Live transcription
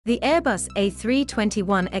The Airbus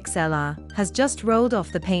A321XLR has just rolled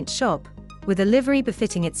off the paint shop, with a livery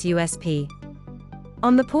befitting its USP.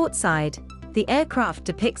 On the port side, the aircraft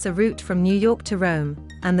depicts a route from New York to Rome,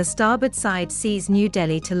 and the starboard side sees New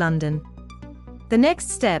Delhi to London. The next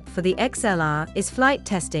step for the XLR is flight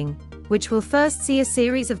testing, which will first see a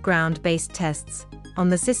series of ground-based tests on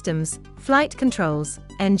the systems, flight controls,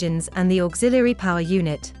 engines and the auxiliary power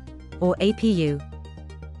unit, or APU.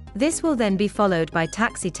 This will then be followed by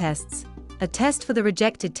taxi tests, a test for the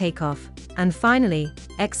rejected takeoff, and finally,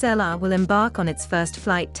 XLR will embark on its first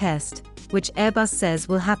flight test, which Airbus says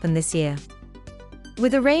will happen this year.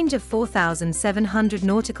 With a range of 4,700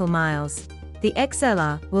 nautical miles, the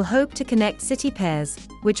XLR will hope to connect city pairs,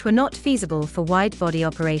 which were not feasible for wide-body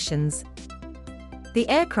operations. The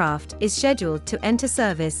aircraft is scheduled to enter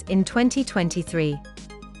service in 2023.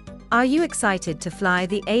 Are you excited to fly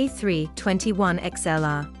the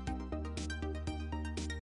A321XLR?